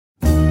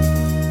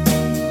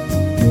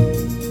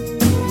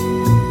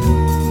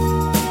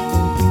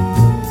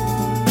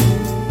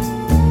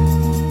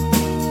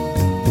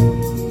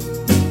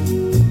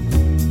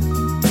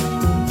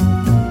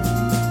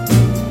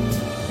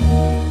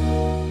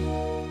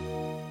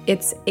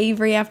It's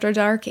Avery After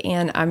Dark,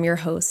 and I'm your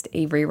host,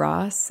 Avery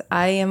Ross.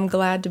 I am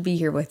glad to be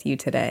here with you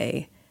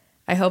today.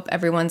 I hope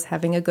everyone's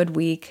having a good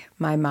week.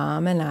 My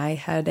mom and I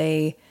had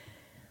a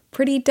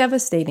pretty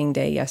devastating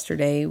day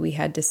yesterday. We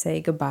had to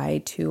say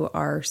goodbye to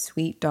our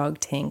sweet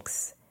dog,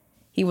 Tinks.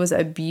 He was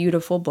a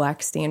beautiful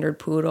black standard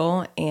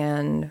poodle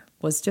and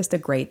was just a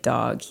great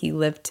dog. He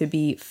lived to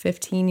be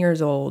 15 years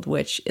old,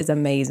 which is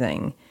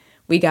amazing.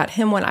 We got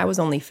him when I was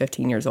only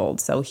 15 years old,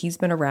 so he's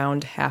been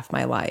around half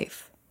my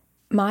life.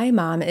 My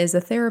mom is a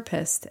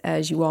therapist,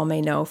 as you all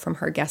may know from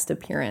her guest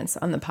appearance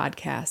on the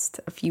podcast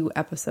a few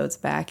episodes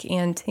back,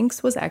 and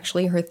Tinks was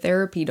actually her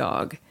therapy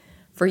dog.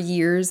 For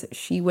years,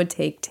 she would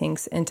take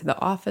Tinks into the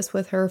office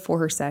with her for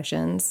her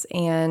sessions,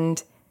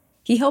 and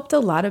he helped a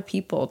lot of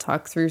people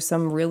talk through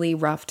some really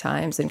rough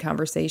times and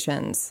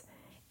conversations,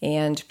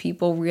 and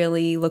people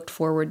really looked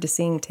forward to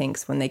seeing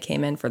Tinks when they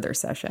came in for their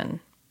session.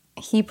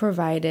 He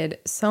provided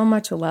so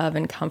much love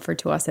and comfort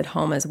to us at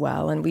home as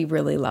well, and we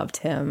really loved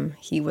him.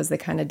 He was the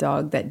kind of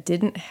dog that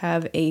didn't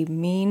have a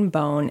mean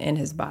bone in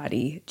his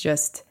body,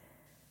 just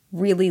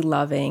really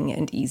loving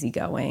and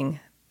easygoing.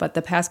 But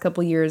the past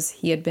couple years,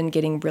 he had been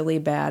getting really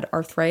bad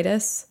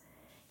arthritis,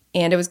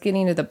 and it was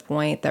getting to the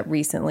point that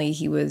recently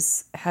he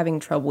was having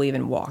trouble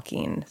even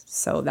walking,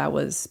 so that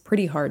was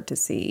pretty hard to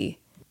see.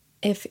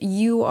 If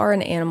you are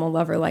an animal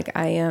lover like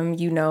I am,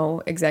 you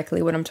know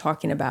exactly what I'm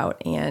talking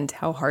about and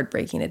how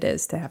heartbreaking it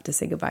is to have to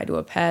say goodbye to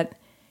a pet.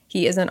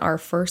 He isn't our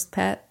first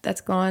pet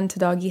that's gone to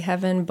doggy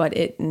heaven, but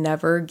it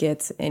never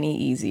gets any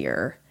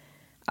easier.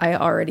 I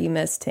already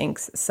miss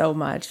Tinks so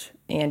much,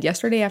 and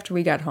yesterday after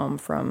we got home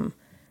from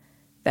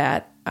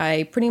that,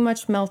 I pretty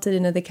much melted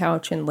into the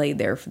couch and laid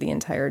there for the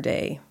entire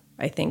day.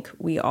 I think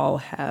we all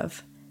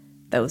have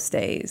those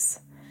days.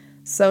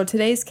 So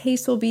today's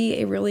case will be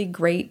a really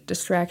great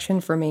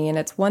distraction for me, and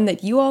it's one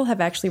that you all have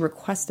actually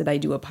requested I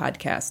do a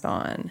podcast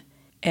on.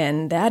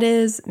 And that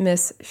is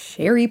Miss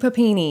Sherri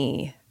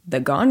Papini, the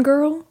Gone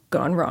Girl,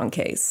 Gone Wrong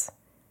case.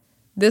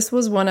 This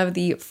was one of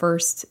the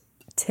first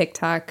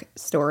TikTok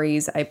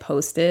stories I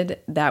posted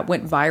that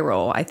went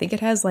viral. I think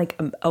it has like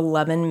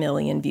 11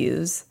 million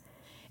views.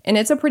 And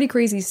it's a pretty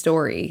crazy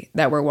story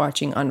that we're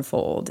watching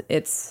unfold.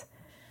 It's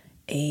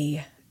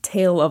a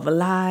tale of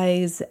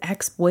lies,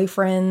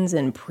 ex-boyfriends,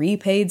 and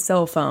prepaid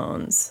cell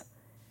phones.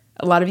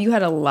 A lot of you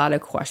had a lot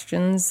of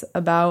questions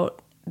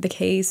about the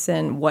case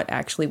and what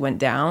actually went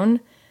down,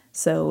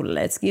 so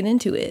let's get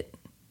into it.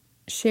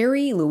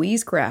 Sherri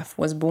Louise Greff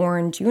was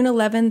born June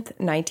 11th,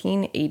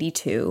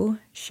 1982.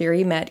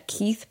 Sherri met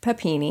Keith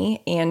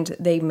Papini, and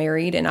they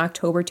married in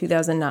October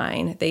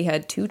 2009. They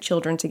had 2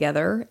 children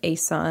together, a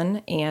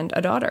son and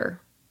a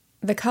daughter.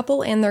 The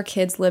couple and their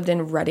kids lived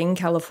in Redding,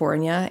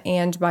 California,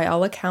 and by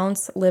all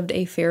accounts lived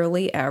a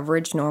fairly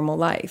average, normal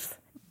life.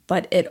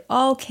 But it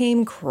all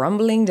came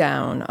crumbling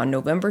down on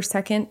November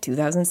 2nd,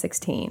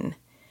 2016.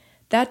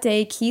 That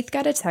day, Keith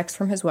got a text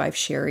from his wife,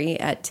 Sherri,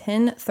 at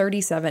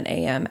 10:37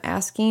 a.m.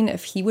 asking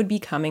if he would be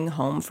coming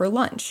home for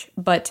lunch,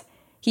 but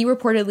he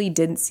reportedly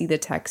didn't see the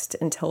text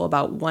until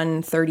about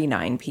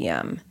 1:39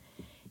 p.m.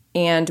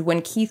 And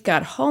when Keith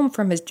got home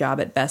from his job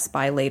at Best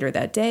Buy later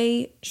that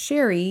day,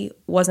 Sherri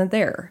wasn't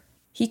there.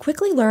 He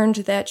quickly learned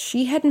that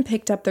she hadn't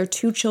picked up their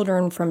 2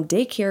 children from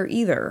daycare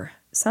either.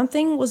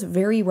 Something was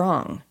very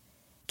wrong.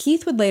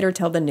 Keith would later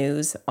tell the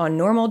news, "On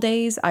normal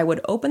days, I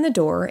would open the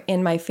door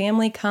and my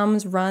family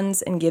comes,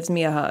 runs, and gives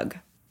me a hug."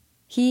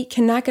 He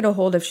cannot get a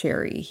hold of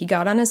Sherri. He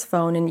got on his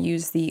phone and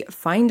used the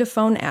Find a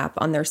Phone app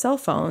on their cell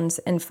phones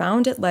and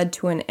found it led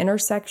to an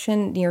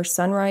intersection near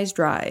Sunrise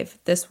Drive.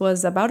 This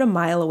was about a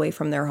mile away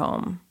from their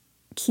home.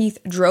 Keith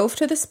drove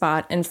to the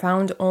spot and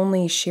found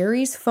only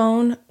Sherri's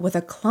phone with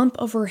a clump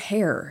of her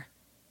hair.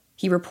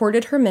 He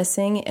reported her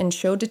missing and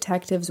showed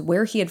detectives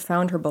where he had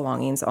found her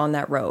belongings on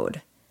that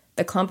road.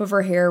 The clump of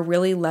her hair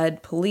really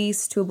led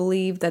police to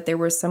believe that there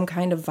was some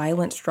kind of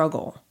violent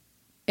struggle.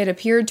 It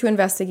appeared to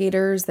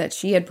investigators that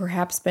she had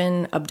perhaps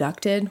been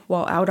abducted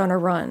while out on a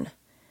run.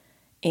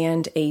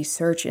 And a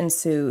search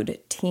ensued.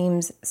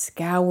 Teams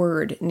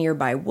scoured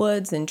nearby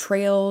woods and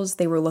trails.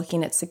 They were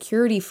looking at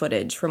security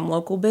footage from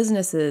local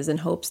businesses in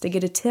hopes to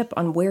get a tip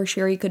on where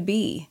Sherri could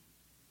be.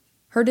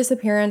 Her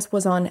disappearance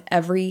was on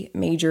every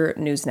major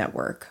news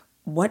network.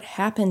 What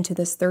happened to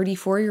this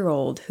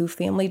 34-year-old who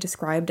family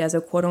described as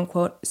a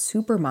quote-unquote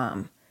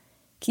supermom?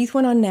 Keith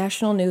went on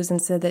national news and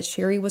said that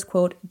Sherri was,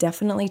 quote,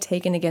 definitely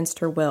taken against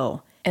her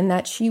will, and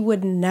that she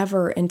would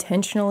never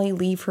intentionally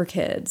leave her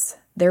kids.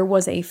 There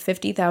was a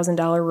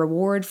 $50,000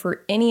 reward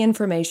for any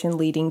information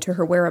leading to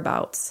her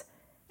whereabouts.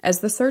 As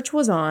the search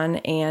was on,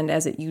 and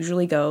as it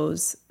usually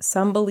goes,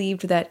 some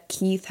believed that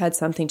Keith had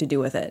something to do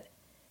with it.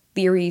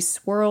 Theories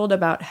swirled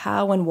about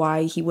how and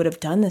why he would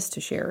have done this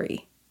to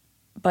Sherri.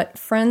 But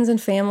friends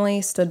and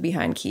family stood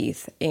behind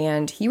Keith,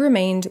 and he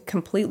remained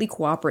completely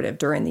cooperative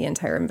during the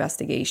entire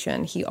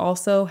investigation. He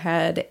also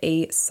had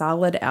a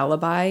solid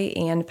alibi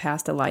and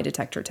passed a lie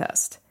detector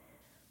test.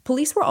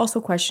 Police were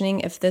also questioning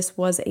if this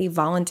was a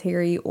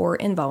voluntary or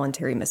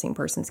involuntary missing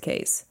persons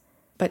case.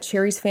 but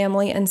Sherri's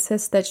family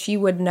insists that she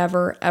would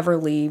never, ever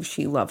leave.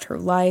 She loved her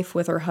life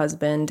with her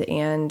husband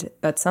and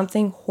that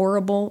something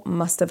horrible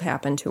must have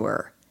happened to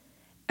her.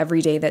 Every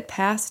day that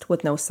passed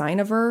with no sign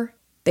of her,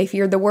 they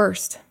feared the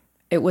worst.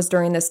 It was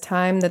during this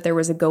time that there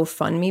was a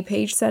GoFundMe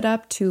page set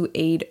up to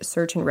aid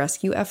search and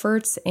rescue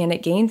efforts, and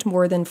it gained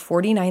more than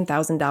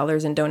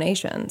 $49,000 in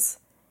donations.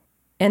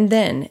 And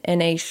then,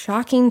 in a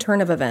shocking turn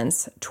of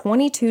events,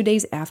 22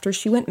 days after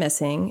she went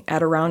missing,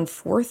 at around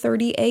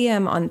 4:30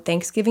 a.m. on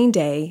Thanksgiving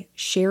Day,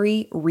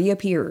 Sherri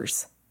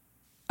reappears.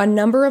 A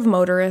number of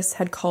motorists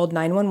had called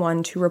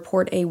 911 to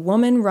report a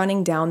woman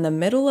running down the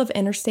middle of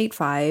Interstate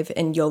 5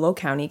 in Yolo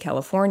County,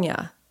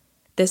 California.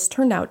 This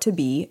turned out to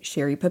be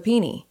Sherri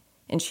Papini,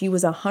 and she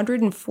was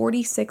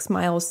 146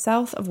 miles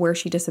south of where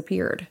she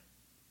disappeared.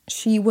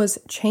 She was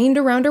chained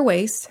around her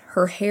waist,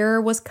 her hair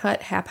was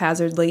cut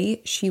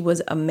haphazardly, she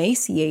was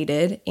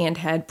emaciated, and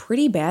had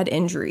pretty bad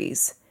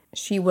injuries.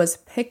 She was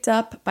picked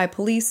up by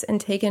police and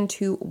taken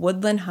to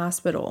Woodland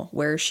Hospital,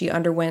 where she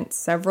underwent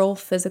several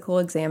physical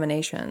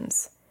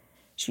examinations.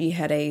 She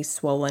had a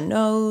swollen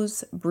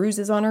nose,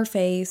 bruises on her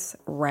face,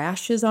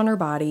 rashes on her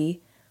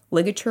body,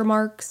 ligature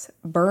marks,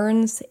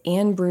 burns,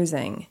 and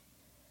bruising.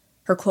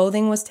 Her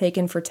clothing was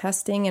taken for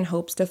testing in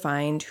hopes to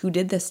find who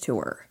did this to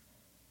her.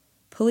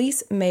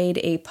 Police made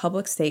a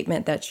public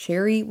statement that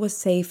Sherri was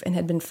safe and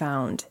had been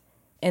found,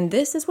 and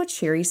this is what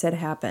Sherri said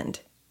happened.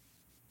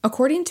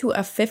 According to a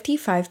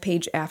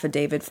 55-page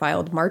affidavit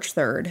filed March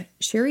 3rd,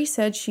 Sherri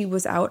said she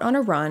was out on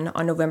a run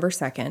on November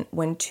 2nd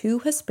when two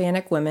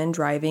Hispanic women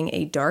driving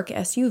a dark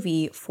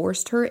SUV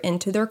forced her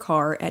into their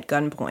car at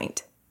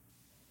gunpoint.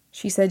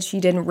 She said she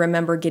didn't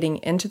remember getting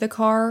into the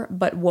car,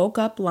 but woke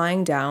up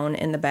lying down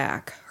in the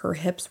back. Her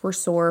hips were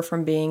sore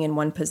from being in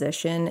one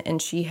position,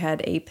 and she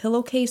had a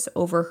pillowcase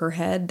over her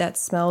head that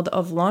smelled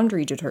of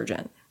laundry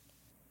detergent.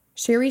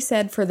 Sherri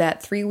said for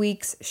that 3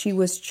 weeks, she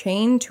was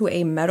chained to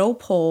a metal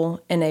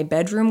pole in a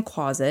bedroom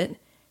closet.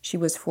 She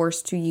was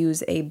forced to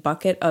use a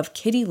bucket of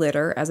kitty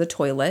litter as a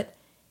toilet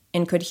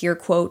and could hear,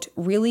 quote,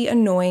 really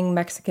annoying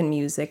Mexican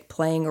music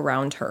playing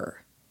around her.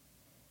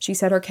 She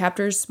said her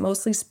captors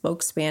mostly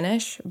spoke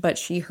Spanish, but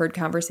she heard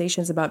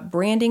conversations about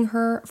branding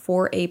her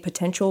for a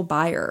potential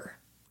buyer.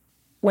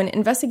 When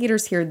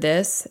investigators heard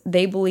this,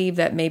 they believe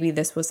that maybe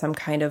this was some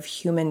kind of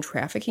human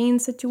trafficking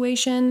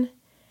situation.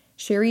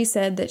 Sherri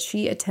said that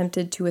she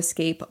attempted to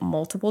escape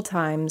multiple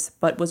times,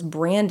 but was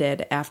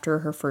branded after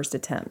her first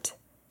attempt.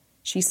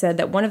 She said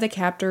that one of the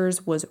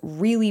captors was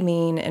really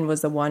mean and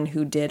was the one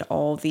who did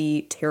all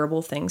the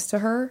terrible things to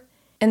her.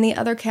 And the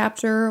other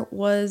captor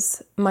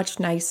was much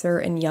nicer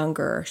and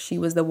younger. She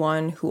was the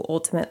one who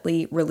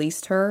ultimately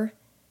released her,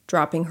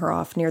 dropping her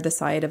off near the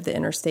side of the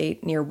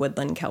interstate near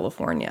Woodland,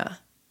 California.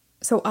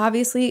 So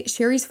obviously,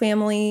 Sherri's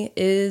family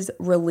is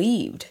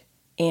relieved,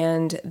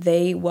 and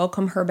they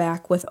welcome her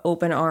back with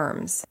open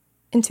arms.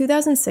 In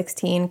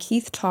 2016,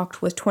 Keith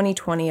talked with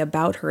 2020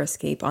 about her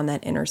escape on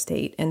that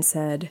interstate and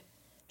said,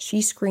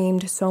 she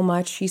screamed so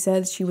much, she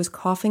said she was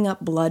coughing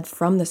up blood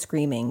from the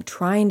screaming,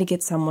 trying to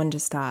get someone to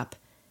stop.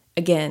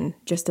 Again,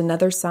 just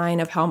another sign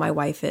of how my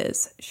wife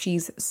is.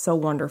 She's so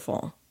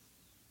wonderful.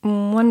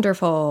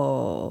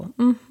 Wonderful.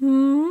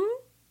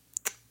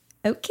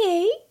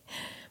 Okay.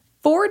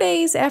 4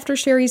 days after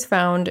Sherri's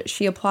found,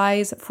 she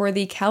applies for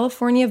the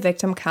California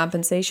Victim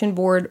Compensation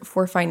Board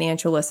for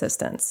financial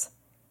assistance.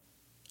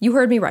 You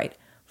heard me right.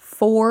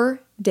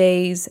 4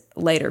 days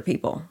later,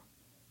 people.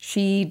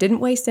 She didn't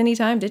waste any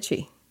time, did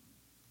she?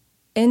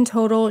 In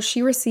total,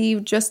 she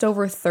received just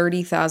over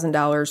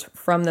 $30,000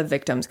 from the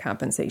Victims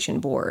Compensation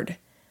Board.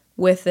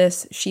 With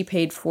this, she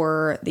paid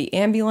for the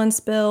ambulance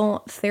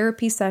bill,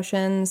 therapy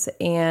sessions,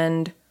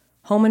 and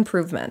home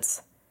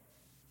improvements.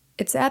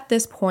 It's at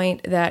this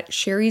point that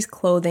Sherri's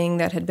clothing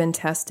that had been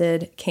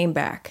tested came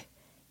back,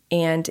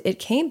 and it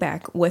came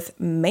back with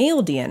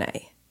male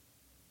DNA.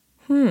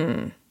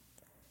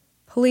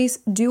 Police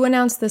do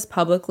announce this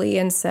publicly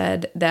and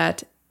said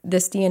that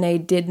this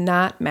DNA did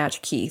not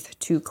match Keith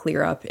to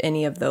clear up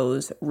any of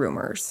those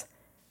rumors.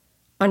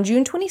 On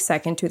June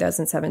 22,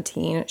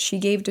 2017, she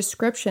gave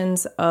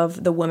descriptions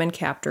of the women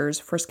captors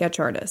for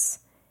sketch artists,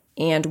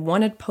 and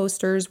wanted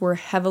posters were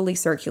heavily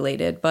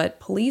circulated,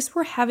 but police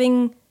were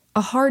having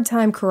a hard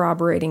time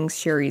corroborating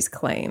Sherri's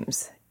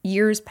claims.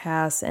 Years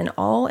pass, and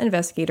all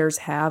investigators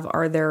have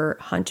are their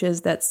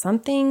hunches that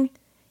something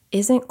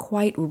isn't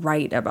quite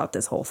right about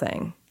this whole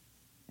thing.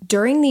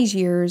 During these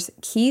years,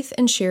 Keith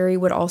and Sherri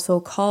would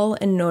also call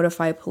and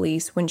notify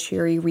police when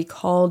Sherri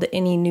recalled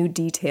any new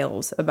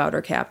details about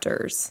her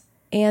captors.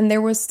 And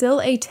there was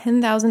still a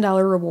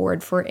 $10,000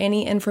 reward for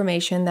any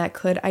information that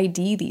could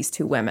ID these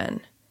two women.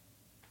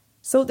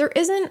 So there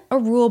isn't a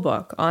rule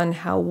book on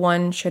how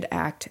one should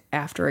act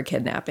after a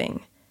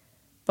kidnapping.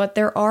 But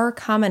there are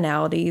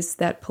commonalities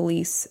that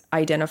police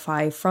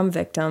identify from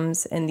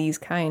victims in these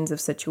kinds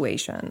of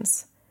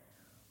situations.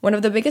 One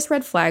of the biggest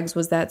red flags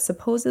was that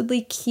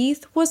supposedly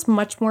Keith was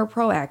much more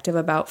proactive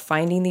about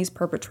finding these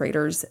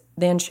perpetrators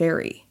than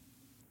Sherri.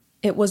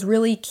 It was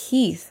really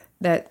Keith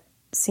that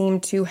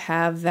seemed to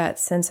have that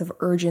sense of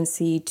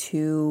urgency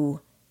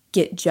to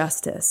get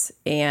justice,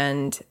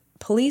 and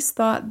police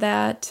thought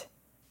that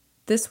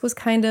this was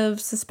kind of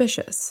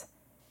suspicious.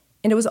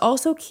 And it was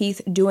also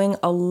Keith doing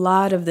a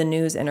lot of the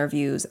news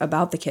interviews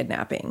about the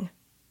kidnapping,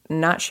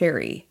 not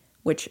Sherri,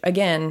 which,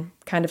 again,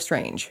 kind of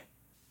strange.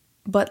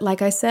 But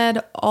like I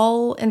said,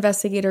 all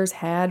investigators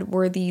had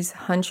were these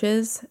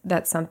hunches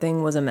that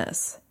something was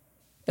amiss.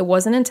 It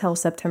wasn't until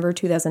September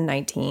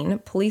 2019,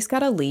 police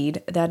got a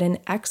lead that an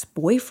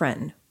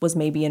ex-boyfriend was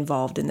maybe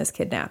involved in this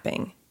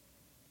kidnapping.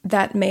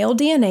 That male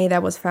DNA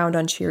that was found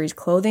on Sherri's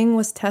clothing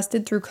was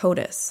tested through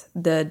CODIS,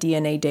 the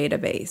DNA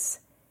database.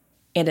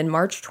 And in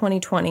March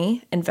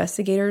 2020,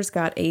 investigators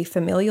got a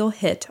familial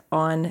hit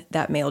on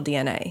that male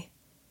DNA.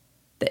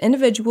 The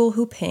individual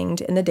who pinged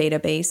in the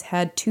database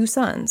had 2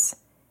 sons.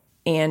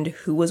 And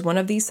who was one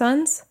of these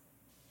sons?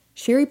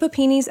 Sherri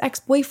Papini's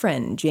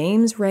ex-boyfriend,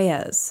 James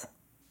Reyes.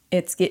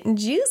 It's getting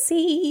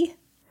juicy.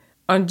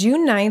 On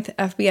June 9th,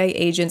 FBI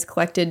agents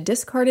collected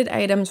discarded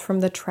items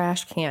from the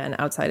trash can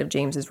outside of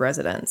James's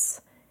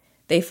residence.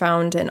 They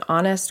found an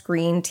honest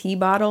green tea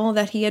bottle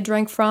that he had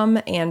drank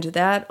from, and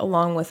that,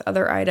 along with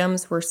other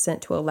items, were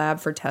sent to a lab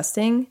for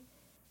testing,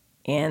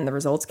 and the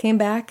results came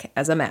back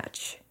as a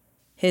match.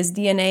 His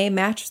DNA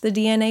matched the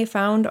DNA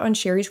found on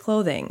Sherri's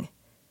clothing.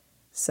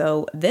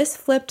 So this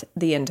flipped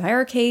the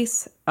entire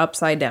case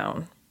upside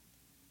down.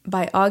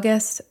 By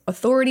August,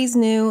 authorities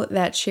knew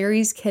that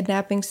Sherri's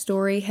kidnapping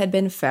story had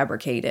been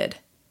fabricated.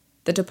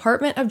 The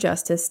Department of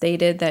Justice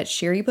stated that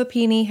Sherri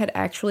Papini had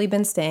actually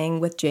been staying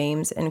with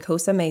James in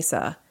Costa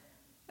Mesa,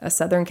 a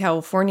Southern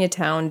California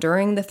town,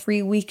 during the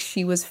 3 weeks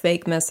she was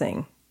fake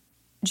missing.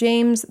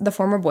 James, the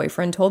former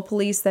boyfriend, told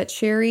police that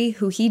Sherri,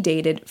 who he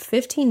dated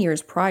 15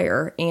 years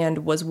prior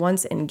and was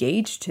once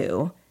engaged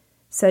to,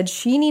 said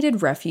she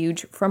needed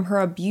refuge from her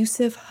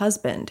abusive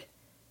husband.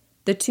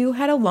 The two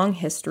had a long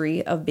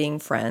history of being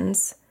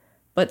friends,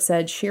 but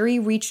said Sherri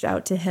reached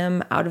out to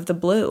him out of the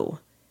blue.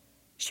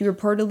 She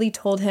reportedly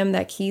told him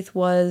that Keith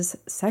was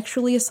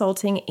sexually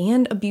assaulting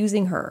and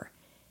abusing her,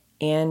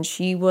 and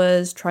she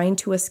was trying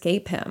to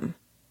escape him.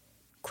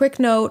 Quick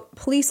note,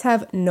 police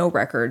have no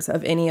records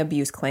of any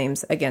abuse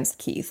claims against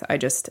Keith. I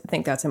just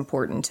think that's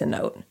important to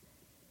note.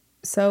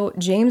 So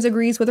James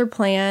agrees with her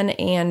plan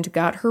and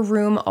got her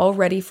room all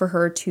ready for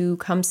her to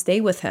come stay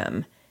with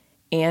him.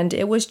 And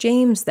it was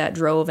James that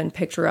drove and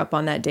picked her up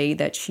on that day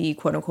that she,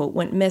 quote-unquote,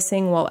 went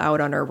missing while out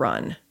on her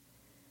run.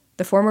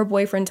 The former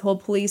boyfriend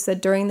told police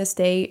that during this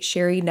day,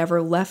 Sherri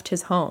never left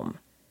his home.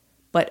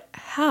 But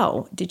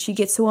how did she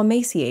get so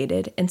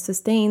emaciated and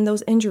sustain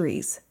those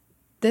injuries?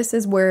 This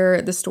is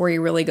where the story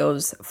really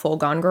goes full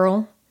Gone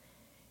Girl.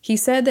 He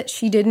said that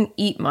she didn't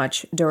eat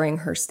much during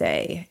her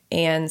stay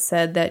and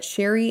said that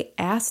Sherri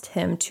asked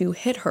him to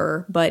hit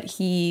her, but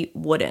he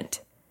wouldn't.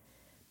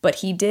 But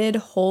he did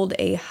hold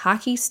a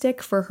hockey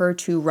stick for her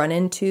to run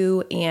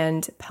into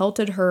and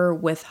pelted her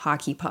with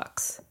hockey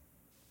pucks.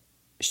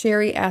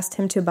 Sherri asked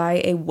him to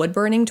buy a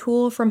wood-burning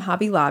tool from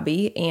Hobby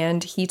Lobby,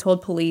 and he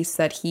told police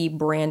that he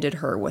branded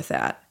her with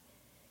that.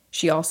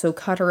 She also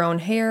cut her own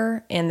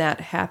hair in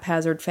that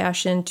haphazard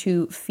fashion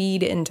to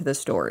feed into the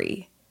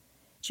story.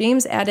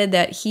 James added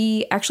that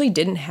he actually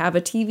didn't have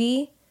a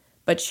TV,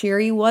 but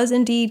Sherri was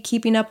indeed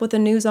keeping up with the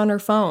news on her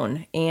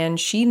phone, and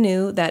she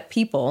knew that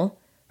people,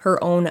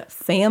 her own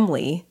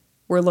family,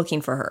 were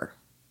looking for her.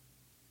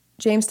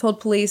 James told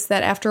police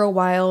that after a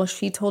while,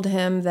 she told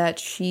him that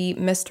she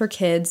missed her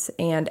kids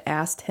and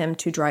asked him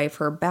to drive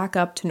her back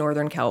up to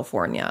Northern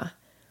California.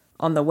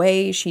 On the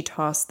way, she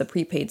tossed the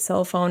prepaid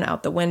cell phone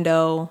out the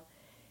window.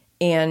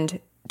 And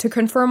to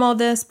confirm all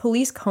this,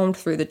 police combed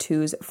through the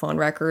two's phone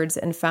records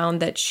and found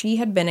that she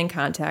had been in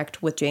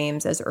contact with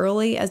James as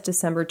early as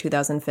December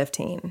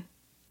 2015.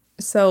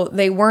 So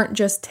they weren't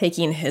just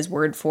taking his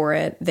word for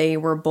it, they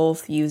were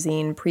both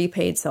using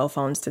prepaid cell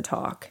phones to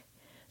talk.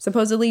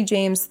 Supposedly,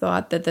 James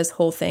thought that this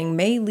whole thing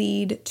may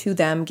lead to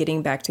them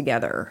getting back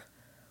together.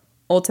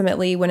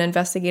 Ultimately, when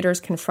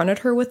investigators confronted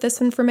her with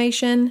this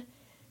information,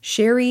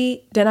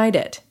 Sherri denied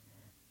it.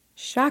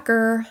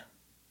 Shocker.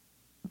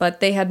 But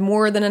they had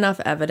more than enough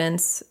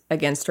evidence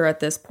against her at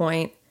this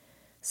point.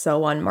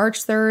 So on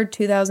March 3rd,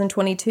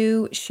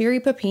 2022, Sherri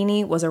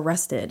Papini was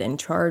arrested and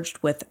charged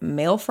with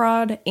mail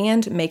fraud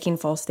and making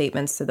false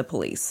statements to the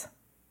police.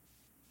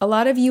 A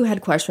lot of you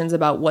had questions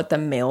about what the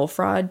mail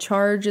fraud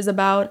charge is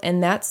about,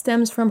 and that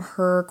stems from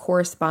her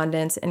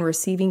correspondence and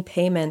receiving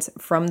payments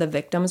from the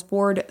victims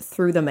board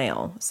through the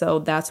mail. So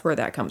that's where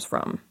that comes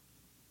from.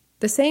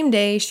 The same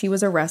day she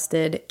was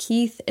arrested,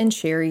 Keith and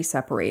Sherri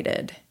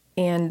separated.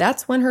 And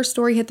that's when her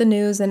story hit the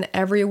news and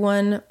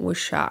everyone was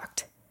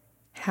shocked.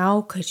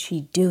 How could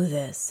she do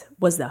this?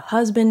 Was the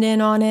husband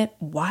in on it?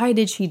 Why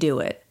did she do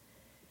it?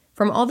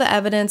 From all the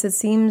evidence, it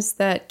seems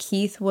that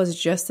Keith was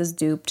just as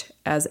duped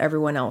as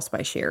everyone else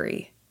by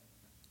Sherri.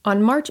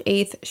 On March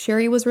 8th,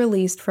 Sherri was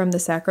released from the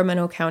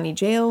Sacramento County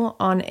Jail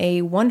on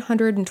a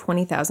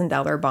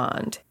 $120,000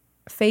 bond,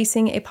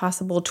 facing a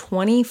possible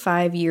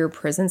 25-year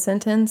prison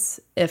sentence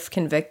if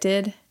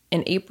convicted.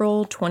 In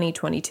April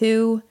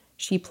 2022,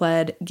 she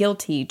pled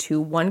guilty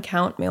to 1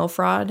 count mail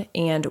fraud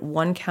and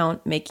 1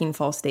 count making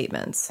false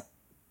statements.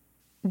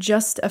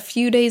 Just a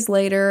few days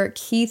later,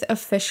 Keith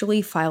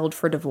officially filed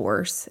for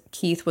divorce.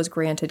 Keith was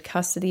granted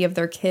custody of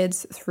their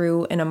kids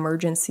through an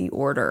emergency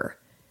order.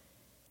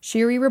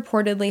 Sherri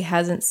reportedly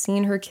hasn't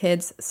seen her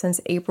kids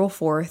since April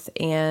 4th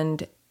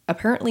and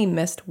apparently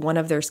missed one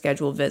of their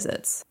scheduled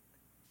visits.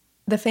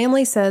 The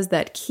family says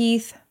that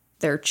Keith,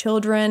 their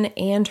children,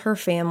 and her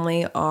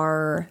family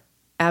are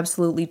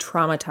absolutely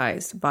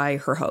traumatized by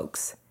her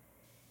hoax.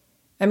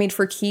 I mean,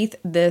 for Keith,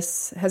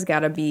 this has got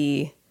to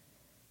be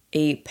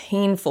a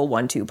painful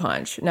 1-2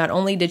 punch. Not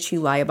only did she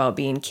lie about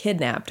being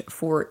kidnapped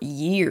for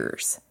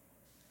years,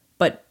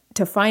 but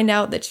to find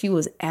out that she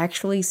was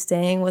actually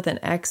staying with an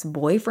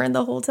ex-boyfriend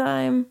the whole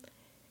time,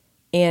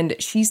 and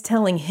she's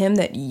telling him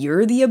that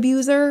you're the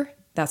abuser,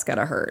 that's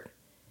gotta hurt.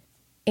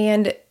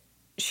 And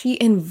she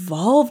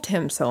involved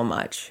him so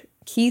much.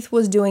 Keith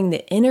was doing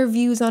the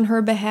interviews on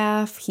her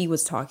behalf. He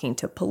was talking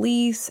to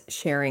police,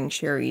 sharing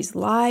Sherri's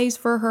lies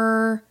for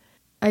her.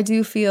 I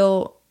do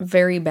feel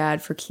very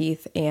bad for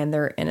Keith and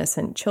their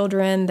innocent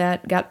children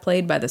that got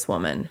played by this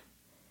woman.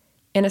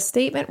 In a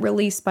statement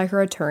released by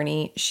her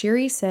attorney,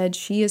 Sherri said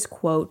she is,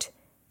 quote,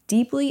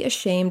 deeply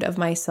ashamed of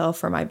myself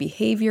for my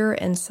behavior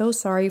and so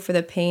sorry for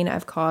the pain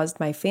I've caused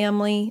my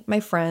family,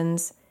 my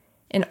friends,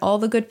 and all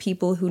the good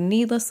people who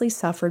needlessly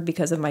suffered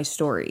because of my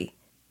story.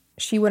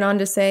 She went on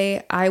to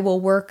say, I will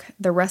work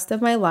the rest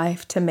of my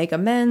life to make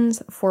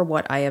amends for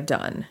what I have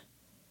done.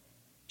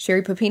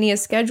 Sherri Papini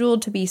is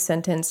scheduled to be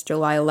sentenced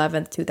July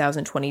 11th,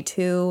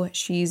 2022.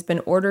 She's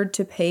been ordered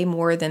to pay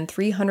more than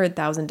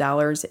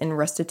 $300,000 in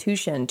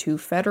restitution to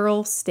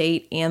federal,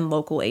 state, and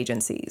local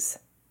agencies.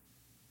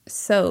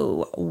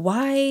 So,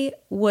 why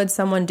would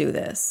someone do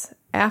this?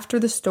 After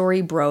the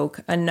story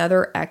broke,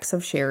 another ex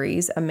of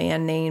Sherri's, a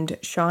man named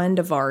Sean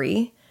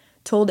Davari,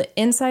 told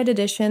Inside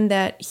Edition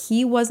that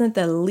he wasn't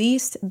the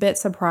least bit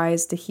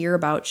surprised to hear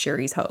about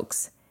Sherri's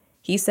hoax.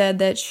 He said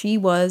that she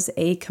was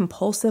a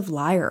compulsive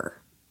liar.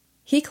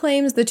 He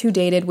claims the two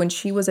dated when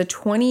she was a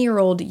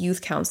 20-year-old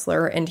youth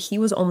counselor and he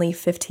was only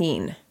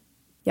 15.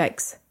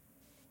 Yikes.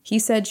 He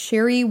said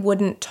Sherri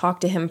wouldn't talk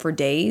to him for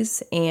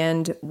days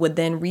and would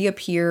then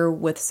reappear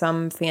with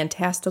some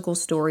fantastical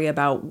story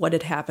about what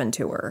had happened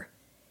to her.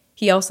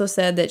 He also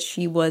said that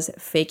she was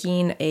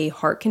faking a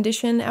heart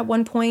condition at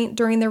one point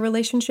during their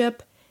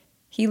relationship.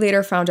 He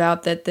later found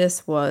out that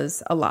this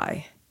was a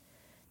lie.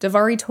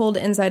 Davari told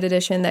Inside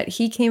Edition that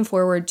he came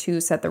forward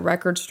to set the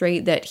record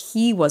straight that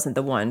he wasn't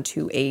the one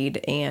to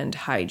aid and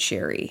hide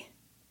Sherri.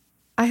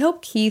 I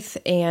hope Keith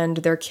and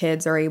their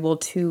kids are able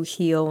to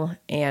heal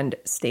and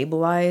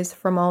stabilize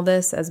from all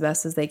this as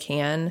best as they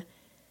can.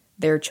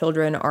 Their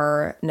children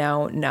are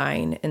now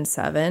 9 and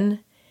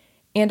 7.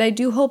 And I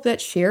do hope that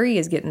Sherri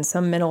is getting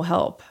some mental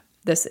help.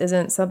 This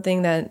isn't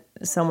something that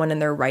someone in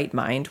their right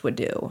mind would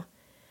do.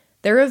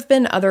 There have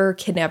been other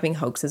kidnapping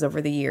hoaxes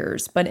over the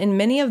years, but in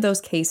many of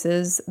those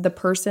cases, the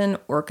person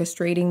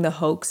orchestrating the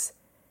hoax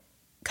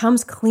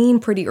comes clean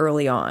pretty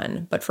early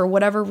on. But for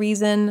whatever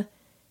reason,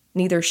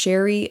 neither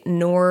Sherri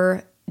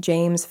nor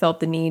James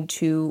felt the need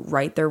to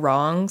right their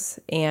wrongs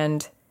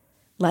and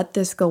let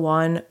this go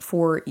on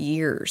for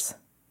years.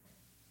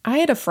 I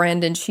had a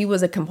friend and she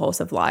was a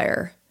compulsive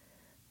liar.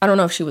 I don't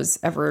know if she was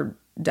ever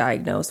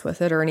diagnosed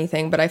with it or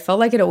anything, but I felt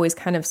like it always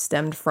kind of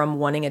stemmed from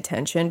wanting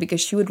attention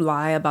because she would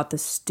lie about the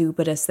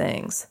stupidest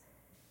things.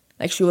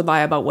 Like she would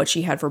lie about what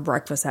she had for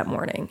breakfast that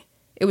morning.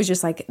 It was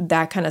just like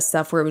that kind of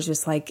stuff where it was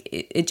just like,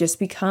 it just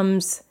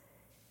becomes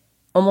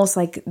almost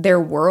like their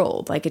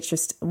world. Like it's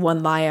just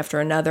one lie after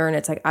another. And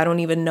it's like, I don't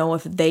even know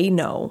if they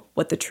know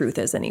what the truth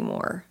is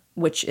anymore,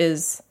 which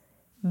is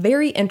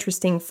very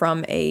interesting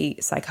from a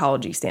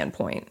psychology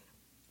standpoint.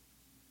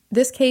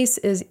 This case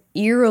is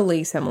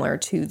eerily similar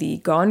to the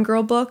Gone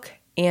Girl book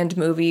and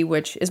movie,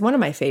 which is one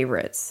of my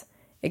favorites.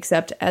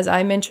 Except, as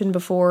I mentioned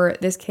before,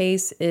 this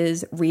case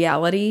is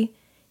reality,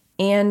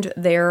 and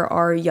there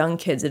are young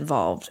kids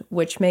involved,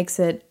 which makes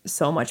it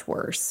so much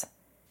worse.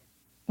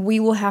 We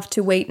will have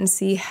to wait and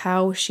see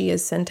how she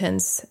is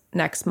sentenced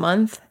next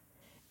month,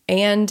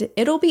 and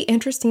it'll be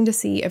interesting to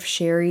see if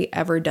Sherri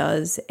ever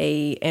does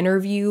an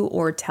interview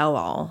or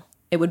tell-all.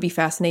 It would be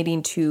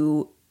fascinating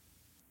to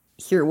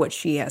hear what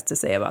she has to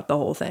say about the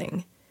whole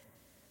thing.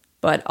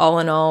 But all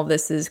in all,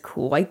 this is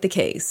quite the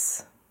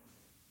case.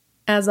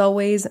 As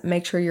always,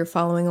 make sure you're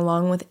following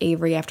along with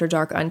Avery After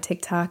Dark on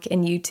TikTok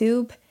and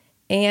YouTube,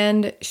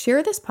 and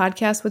share this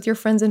podcast with your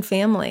friends and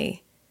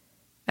family.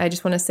 I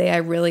just want to say I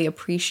really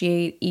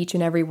appreciate each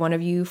and every one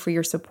of you for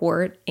your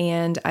support,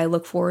 and I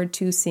look forward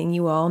to seeing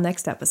you all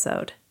next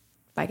episode.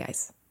 Bye,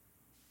 guys.